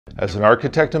As an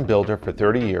architect and builder for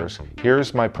 30 years,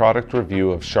 here's my product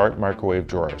review of Sharp microwave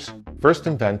drawers. First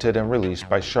invented and released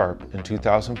by Sharp in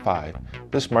 2005,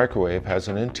 this microwave has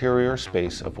an interior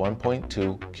space of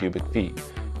 1.2 cubic feet,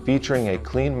 featuring a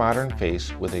clean modern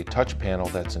face with a touch panel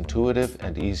that's intuitive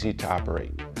and easy to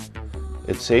operate.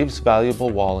 It saves valuable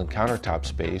wall and countertop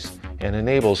space and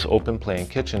enables open plan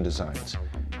kitchen designs.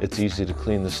 It's easy to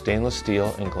clean the stainless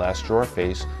steel and glass drawer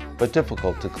face, but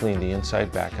difficult to clean the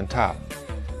inside, back, and top.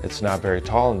 It's not very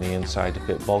tall on the inside to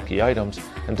fit bulky items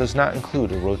and does not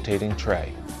include a rotating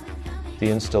tray. The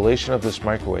installation of this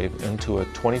microwave into a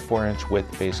 24-inch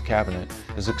width base cabinet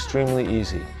is extremely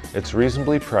easy. It's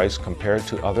reasonably priced compared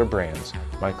to other brands.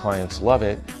 My clients love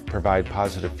it, provide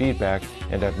positive feedback,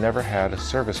 and I've never had a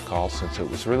service call since it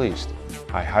was released.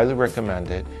 I highly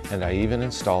recommend it, and I even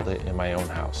installed it in my own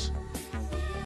house.